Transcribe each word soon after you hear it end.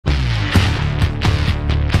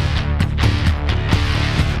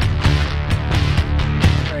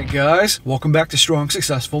guys, welcome back to Strong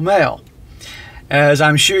Successful Male. As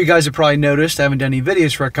I'm sure you guys have probably noticed, I haven't done any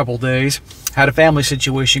videos for a couple days. Had a family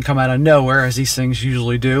situation come out of nowhere, as these things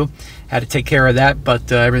usually do. Had to take care of that,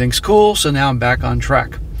 but everything's cool, so now I'm back on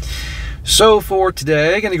track. So for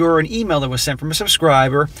today, I'm going to go over an email that was sent from a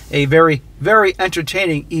subscriber, a very, very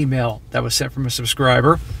entertaining email that was sent from a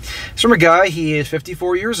subscriber. It's from a guy. He is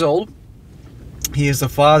 54 years old. He is the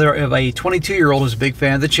father of a 22-year-old who's a big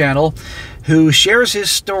fan of the channel, who shares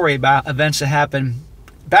his story about events that happened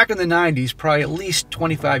back in the 90s, probably at least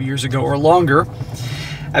 25 years ago or longer,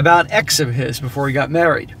 about an ex of his before he got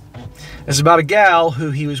married. It's about a gal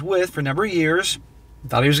who he was with for a number of years,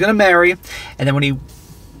 thought he was going to marry, and then when he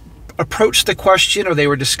approached the question or they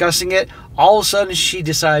were discussing it, all of a sudden she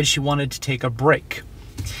decided she wanted to take a break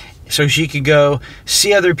so she could go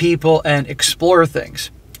see other people and explore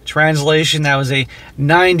things. Translation, that was a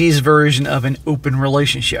 90s version of an open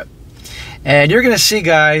relationship. And you're going to see,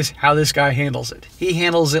 guys, how this guy handles it. He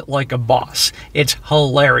handles it like a boss. It's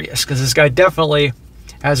hilarious because this guy definitely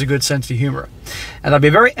has a good sense of humor. And that'll be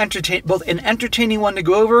very entertaining, both an entertaining one to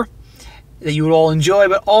go over that you would all enjoy,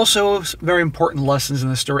 but also very important lessons in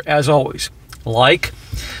the story, as always. Like,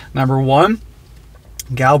 number one,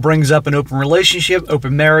 gal brings up an open relationship,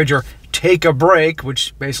 open marriage, or take a break,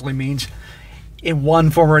 which basically means in one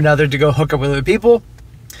form or another to go hook up with other people.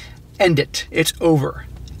 End it. It's over.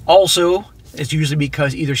 Also, it's usually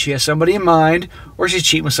because either she has somebody in mind or she's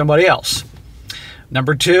cheating with somebody else.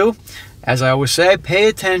 Number two, as I always say, pay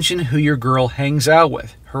attention who your girl hangs out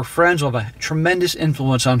with. Her friends will have a tremendous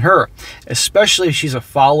influence on her, especially if she's a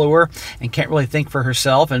follower and can't really think for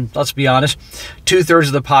herself. And let's be honest, 2/3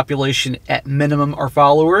 of the population at minimum are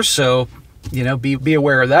followers, so, you know, be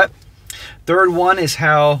aware of that. Third one is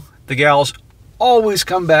how the gals always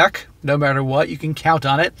come back, no matter what. You can count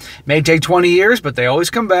on it. May take 20 years, but they always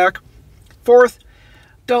come back. Fourth,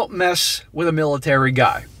 don't mess with a military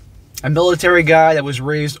guy. A military guy that was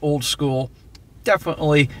raised old school.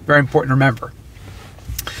 Definitely very important to remember.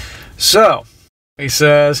 So, he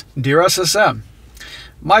says, Dear SSM,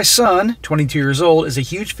 my son, 22 years old, is a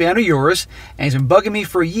huge fan of yours, and he's been bugging me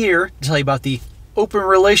for a year to tell you about the open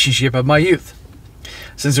relationship of my youth.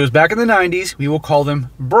 Since it was back in the 90s, we will call them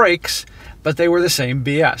breaks, but they were the same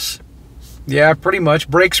BS. Yeah, pretty much.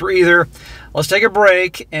 Breaks were either, let's take a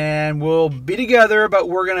break and we'll be together, but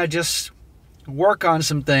we're going to just work on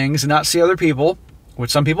some things and not see other people, which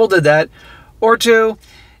some people did that. Or two,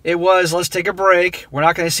 it was, let's take a break. We're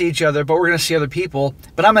not going to see each other, but we're going to see other people,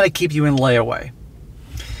 but I'm going to keep you in layaway.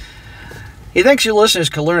 He thinks your listeners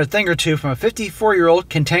can learn a thing or two from a 54-year-old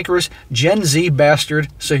cantankerous Gen Z bastard,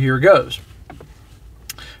 so here goes.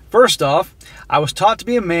 First off, I was taught to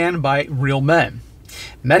be a man by real men.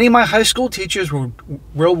 Many of my high school teachers were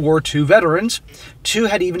World War II veterans. 2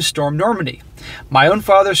 had even stormed Normandy. My own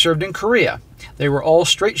father served in Korea. They were all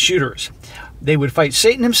straight shooters. They would fight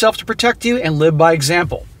Satan himself to protect you and live by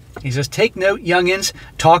example. He says, take note, youngins,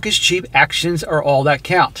 talk is cheap, actions are all that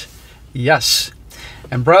count. Yes.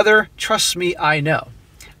 And brother, trust me, I know.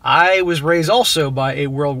 I was raised also by a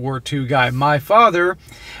World War II guy. My father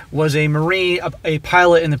was a Marine, a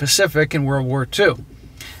pilot in the Pacific in World War II.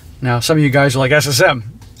 Now, some of you guys are like, SSM,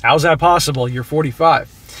 how's that possible? You're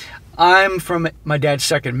 45. I'm from my dad's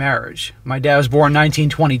second marriage. My dad was born in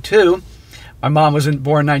 1922. My mom was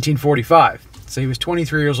born in 1945. So he was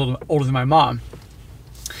 23 years older than my mom.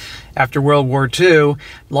 After World War II,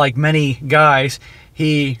 like many guys,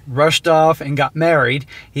 he rushed off and got married.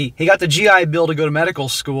 He got the GI Bill to go to medical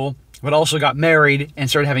school, but also got married and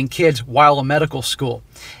started having kids while in medical school.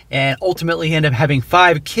 And ultimately he ended up having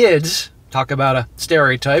 5 kids. Talk about a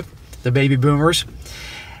stereotype, the baby boomers.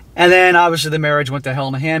 And then obviously the marriage went to hell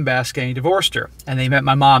in a handbasket and he divorced her. And they met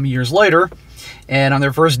my mom years later. And on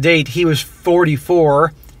their first date, he was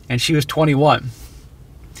 44 and she was 21.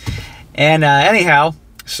 And anyhow,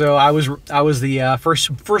 so I was the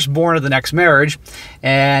firstborn of the next marriage.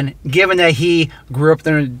 And given that he grew up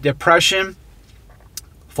in a depression,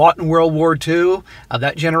 fought in World War II, of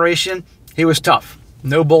that generation, he was tough.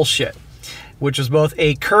 No bullshit. Which was both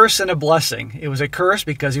a curse and a blessing. It was a curse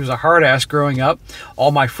because he was a hard ass growing up.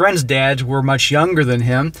 All my friends' dads were much younger than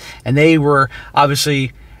him, and they were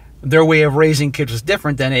obviously, their way of raising kids was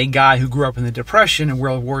different than a guy who grew up in the Depression in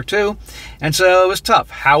World War II, and so it was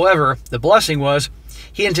tough. However, the blessing was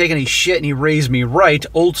he didn't take any shit and he raised me right,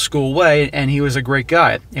 old school way, and he was a great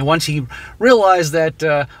guy. And once he realized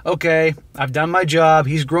that, okay, I've done my job,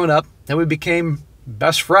 he's grown up, then we became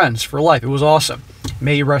best friends for life. It was awesome.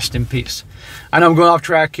 May you rest in peace. I know I'm going off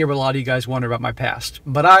track here, but a lot of you guys wonder about my past.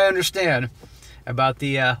 But I understand about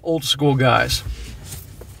the old school guys.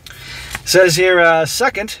 It says here,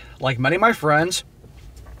 second, like many of my friends,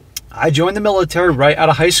 I joined the military right out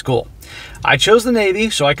of high school. I chose the Navy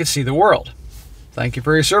so I could see the world. Thank you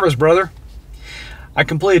for your service, brother. I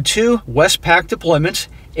completed 2 Westpac deployments,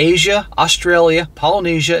 Asia, Australia,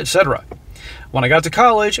 Polynesia, etc. When I got to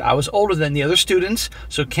college, I was older than the other students,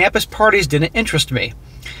 so campus parties didn't interest me.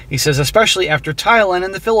 He says, especially after Thailand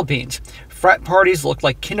and the Philippines. Frat parties looked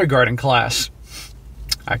like kindergarten class.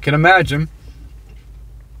 I can imagine.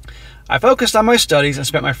 I focused on my studies and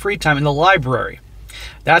spent my free time in the library.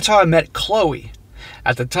 That's how I met Chloe.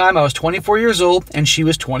 At the time, I was 24 years old and she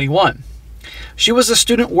was 21. She was a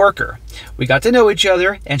student worker. We got to know each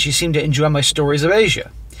other and she seemed to enjoy my stories of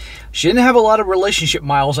Asia. She didn't have a lot of relationship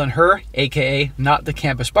miles on her, aka not the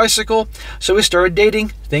campus bicycle, so we started dating.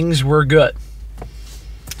 Things were good.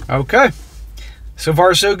 Okay, so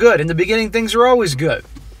far so good. In the beginning, things are always good.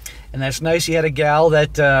 And that's nice you had a gal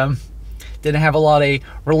that didn't have a lot of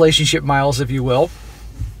relationship miles, if you will.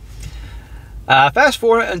 Fast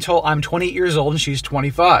forward until I'm 28 years old and she's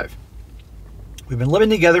 25. We've been living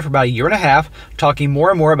together for about 1.5 years, talking more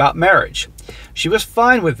and more about marriage. She was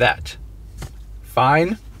fine with that.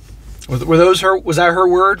 Fine? Was that her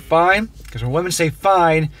word, fine? Because when women say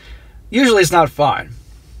fine, usually it's not fine.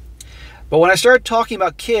 But when I started talking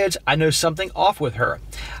about kids, I know something off with her.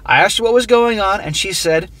 I asked her what was going on, and she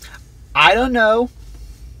said, I don't know.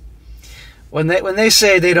 When they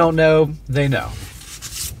say they don't know, they know.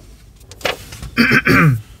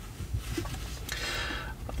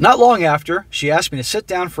 Not long after, she asked me to sit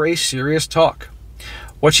down for a serious talk.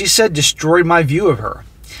 What she said destroyed my view of her.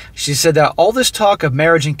 She said that all this talk of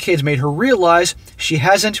marriage and kids made her realize she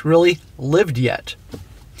hasn't really lived yet.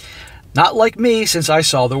 Not like me, since I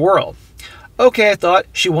saw the world. Okay, I thought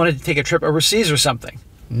she wanted to take a trip overseas or something.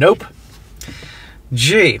 Nope.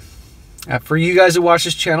 Gee, for you guys that watch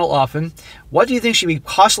this channel often, what do you think she would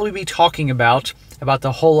possibly be talking about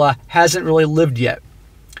the whole hasn't really lived yet?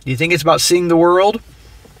 Do you think it's about seeing the world?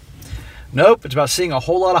 Nope, it's about seeing a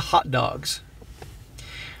whole lot of hot dogs.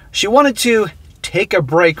 She wanted to take a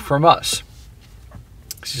break from us.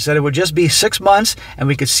 She said it would just be 6 months and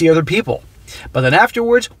we could see other people. But then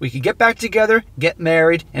afterwards, we could get back together, get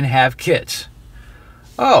married, and have kids.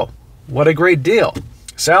 Oh, what a great deal.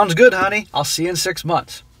 Sounds good, honey. I'll see you in 6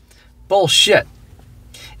 months. Bullshit.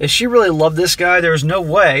 If she really loved this guy, there's no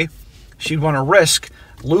way she'd want to risk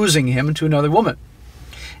losing him to another woman.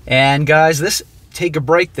 And guys, this take a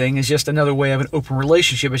break thing is just another way of an open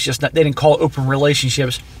relationship. It's just not, they didn't call it open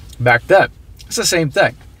relationships back then. It's the same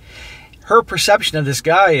thing. Her perception of this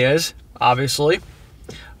guy is, obviously,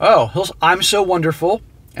 oh, I'm so wonderful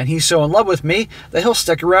and he's so in love with me that he'll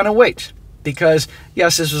stick around and wait. Because,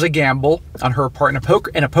 yes, this was a gamble on her part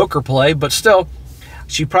in a poker play, but still,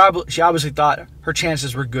 she obviously thought her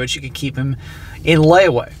chances were good. She could keep him in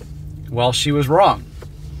layaway. Well, she was wrong.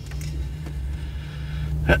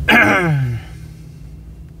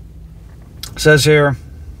 Says here,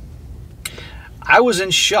 I was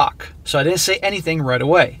in shock, so I didn't say anything right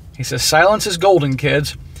away. He says, silence is golden,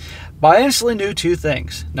 kids. But I instantly knew 2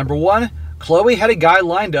 things. Number 1, Chloe had a guy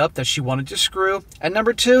lined up that she wanted to screw. And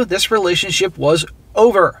number 2, this relationship was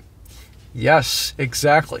over. Yes,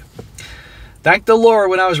 exactly. Thank the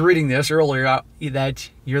Lord when I was reading this earlier that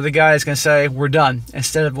you're the guy that's going to say, we're done.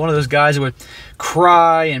 Instead of one of those guys that would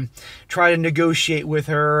cry and try to negotiate with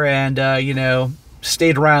her and,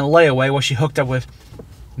 stayed around layaway while she hooked up with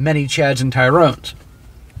many Chads and Tyrones.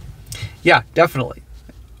 Yeah, definitely.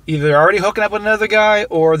 Either they're already hooking up with another guy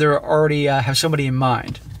or they already have somebody in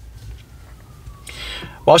mind.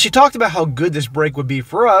 While she talked about how good this break would be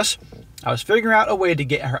for us, I was figuring out a way to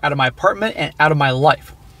get her out of my apartment and out of my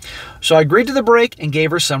life. So I agreed to the break and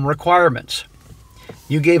gave her some requirements.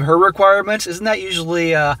 You gave her requirements? Isn't that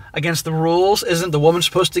usually against the rules? Isn't the woman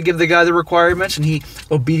supposed to give the guy the requirements and he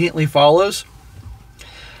obediently follows?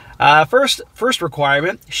 First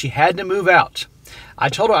requirement, she had to move out. I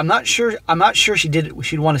told her I'm not sure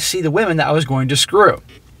she'd want to see the women that I was going to screw.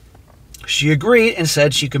 She agreed and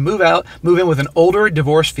said she could move in with an older,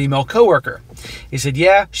 divorced female coworker. He said,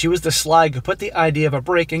 yeah, she was the slag who put the idea of a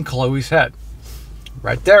break in Chloe's head.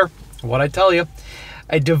 Right there, what I tell you.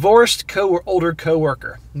 A divorced older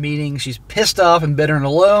coworker, meaning she's pissed off and bitter and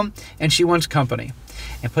alone, and she wants company.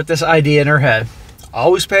 And put this idea in her head.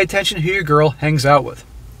 Always pay attention to who your girl hangs out with.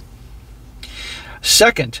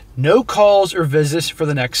 Second, no calls or visits for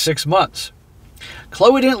the next 6 months.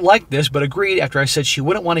 Chloe didn't like this, but agreed after I said she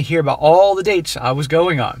wouldn't want to hear about all the dates I was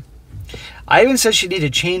going on. I even said she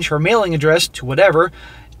needed to change her mailing address to wherever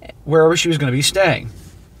she was going to be staying.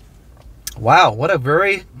 Wow, what a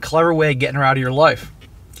very clever way of getting her out of your life.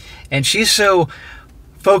 And she's so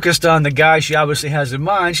focused on the guy she obviously has in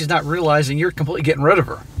mind, she's not realizing you're completely getting rid of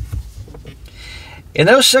her. In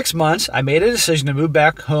those 6 months, I made a decision to move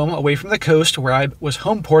back home away from the coast where I was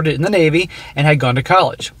home ported in the Navy and had gone to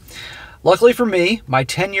college. Luckily for me, my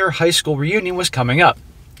 10-year high school reunion was coming up.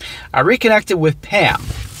 I reconnected with Pam.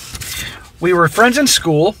 We were friends in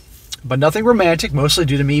school, but nothing romantic, mostly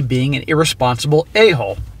due to me being an irresponsible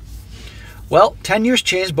a-hole. Well, 10 years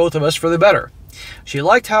changed both of us for the better. She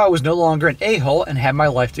liked how I was no longer an a-hole and had my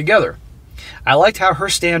life together. I liked how her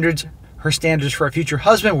standards for a future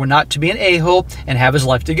husband were not to be an a-hole and have his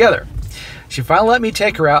life together. She finally let me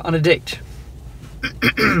take her out on a date.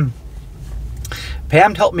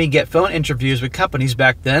 Pam helped me get phone interviews with companies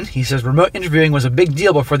back then. He says remote interviewing was a big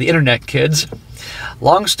deal before the internet, kids.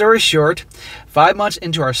 Long story short, 5 months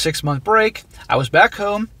into our 6-month break, I was back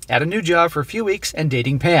home, at a new job for a few weeks, and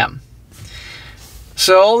dating Pam.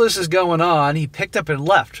 So all this is going on, he picked up and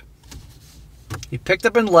left.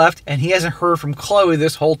 And he hasn't heard from Chloe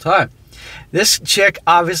this whole time. This chick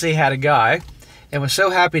obviously had a guy and was so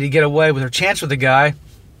happy to get away with her chance with the guy.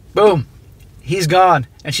 Boom, he's gone,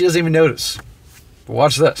 and she doesn't even notice. But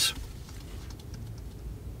watch this.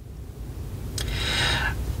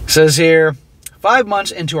 It says here, 5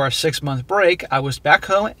 months into our 6-month break, I was back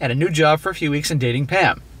home at a new job for a few weeks and dating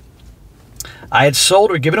Pam. I had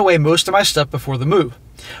sold or given away most of my stuff before the move.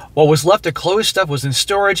 What was left of Chloe's stuff was in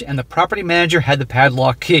storage, and the property manager had the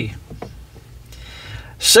padlock key.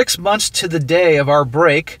 6 months to the day of our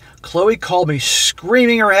break, Chloe called me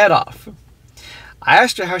screaming her head off. I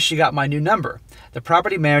asked her how she got my new number. The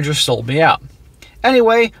property manager sold me out.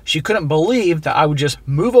 Anyway, she couldn't believe that I would just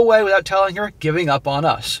move away without telling her, giving up on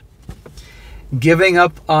us. Giving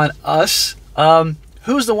up on us?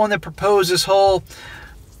 Who's the one that proposed this whole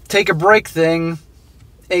take a break thing,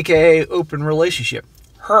 aka open relationship?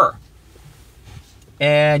 Her.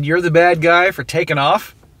 And you're the bad guy for taking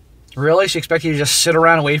off? Really? She expected you to just sit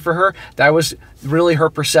around and wait for her? That was really her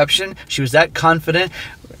perception? She was that confident?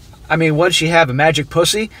 I mean, what did she have? A magic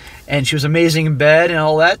pussy? And she was amazing in bed and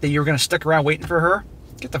all that you were going to stick around waiting for her?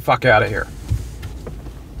 Get the fuck out of here.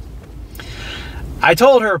 I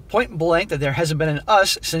told her point blank that there hasn't been an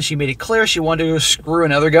us since she made it clear she wanted to screw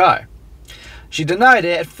another guy. She denied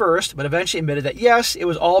it at first, but eventually admitted that yes, it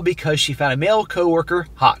was all because she found a male coworker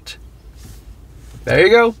hot. There you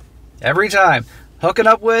go. Every time. Hooking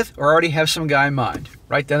up with or already have some guy in mind.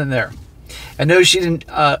 Right then and there. And no, she didn't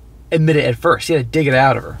admit it at first. He had to dig it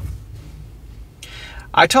out of her.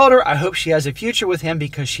 I told her I hope she has a future with him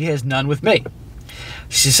because she has none with me.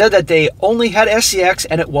 She said that they only had sex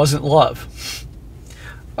and it wasn't love.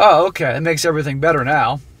 Oh, okay. That makes everything better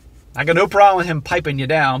now. I got no problem with him piping you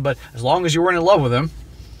down, but as long as you weren't in love with him.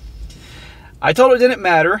 I told her it didn't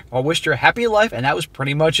matter. I wished her a happy life, and that was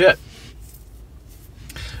pretty much it.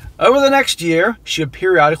 Over the next year, she would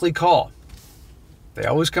periodically call. They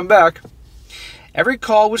always come back. Every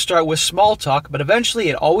call would start with small talk, but eventually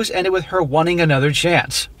it always ended with her wanting another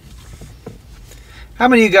chance. How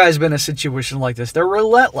many of you guys have been in a situation like this? They're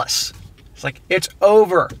relentless. It's like, it's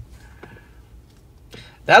over.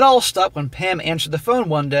 That all stopped when Pam answered the phone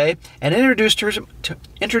one day and introduced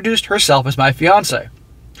herself as my fiance.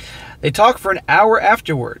 They talked for an hour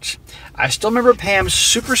afterwards. I still remember Pam's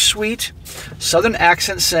super sweet southern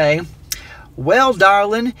accent saying, "Well,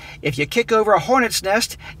 darling, if you kick over a hornet's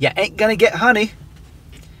nest, you ain't gonna get honey."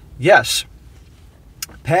 Yes,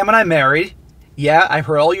 Pam and I married. Yeah, I've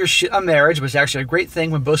heard all your shit on marriage, but it's actually a great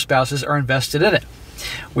thing when both spouses are invested in it.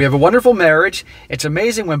 We have a wonderful marriage. It's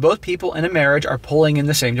amazing when both people in a marriage are pulling in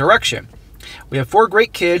the same direction. We have 4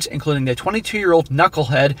 great kids, including the 22-year-old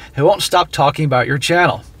knucklehead who won't stop talking about your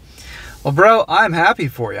channel. Well, bro, I'm happy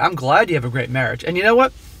for you. I'm glad you have a great marriage. And you know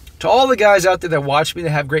what? To all the guys out there that watch me that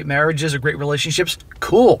have great marriages or great relationships,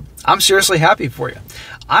 cool. I'm seriously happy for you.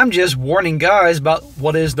 I'm just warning guys about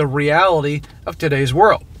what is the reality of today's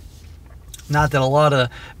world. Not that a lot of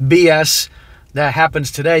BS that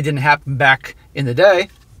happens today didn't happen back in the day.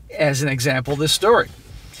 As an example, this story.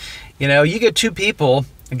 You know, you get 2 people,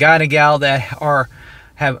 a guy and a gal that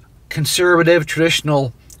have conservative,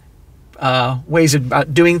 traditional ways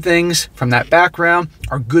of doing things from that background,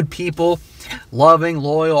 are good people, loving,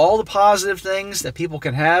 loyal, all the positive things that people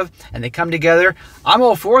can have, and they come together. I'm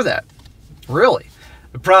all for that, really.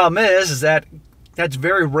 The problem is that that's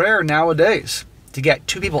very rare nowadays to get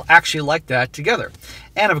 2 people actually like that together.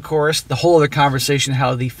 And of course, the whole other conversation,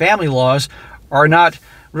 how the family laws are not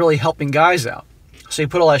really helping guys out. So you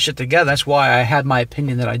put all that shit together. That's why I had my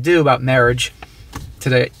opinion that I do about marriage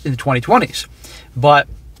today in the 2020s. But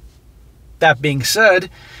that being said,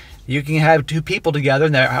 you can have 2 people together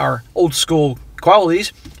that are old school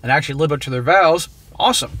qualities and actually live up to their vows.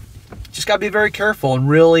 Awesome. Just got to be very careful and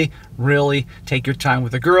really, really take your time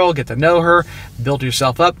with a girl, get to know her, build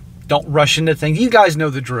yourself up. Don't rush into things. You guys know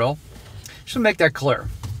the drill. Just to make that clear.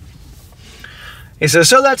 He says,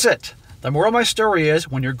 so that's it. The moral of my story is,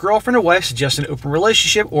 when your girlfriend or wife suggests an open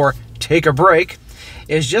relationship or take a break,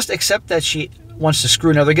 is just accept that she wants to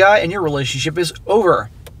screw another guy and your relationship is over.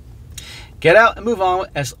 Get out and move on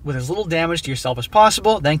with as little damage to yourself as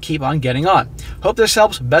possible, then keep on getting on. Hope this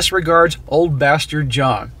helps. Best regards, Old Bastard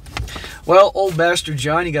John. Well, Old Bastard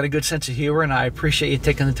John, you got a good sense of humor, and I appreciate you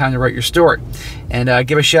taking the time to write your story. And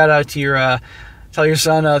give a shout out to your, tell your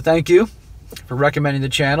son thank you for recommending the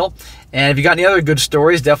channel. And if you got any other good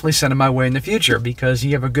stories, definitely send them my way in the future, because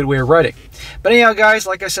you have a good way of writing. But anyhow, guys,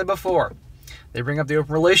 like I said before, they bring up the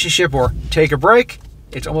open relationship or take a break.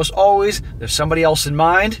 It's almost always there's somebody else in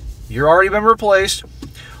mind, you're already been replaced,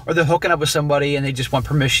 or they're hooking up with somebody and they just want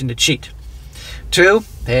permission to cheat. 2,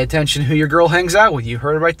 pay attention to who your girl hangs out with. You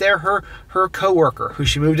heard it right there, her co-worker who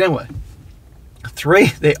she moved in with. 3,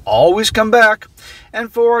 they always come back.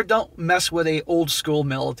 And 4, don't mess with a old school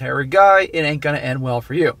military guy. It ain't going to end well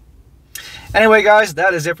for you. Anyway, guys,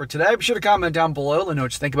 that is it for today. Be sure to comment down below. Let me know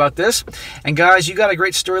what you think about this. And guys, you got a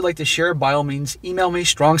great story like to share, by all means, email me,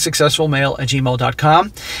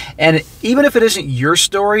 strongsuccessfulmale@gmail.com. And even if it isn't your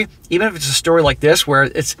story, even if it's a story like this,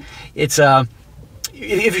 where if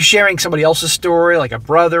you're sharing somebody else's story, like a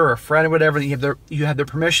brother or a friend or whatever, and you have their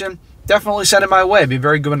permission, definitely send it my way. It'd be a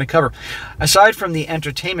very good one to cover. Aside from the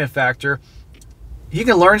entertainment factor, you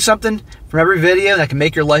can learn something from every video that can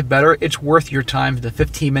make your life better. It's worth your time, the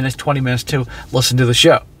 15 minutes, 20 minutes to listen to the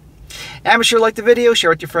show. And be sure to like the video,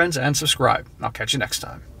 share it with your friends, and subscribe. I'll catch you next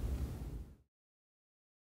time.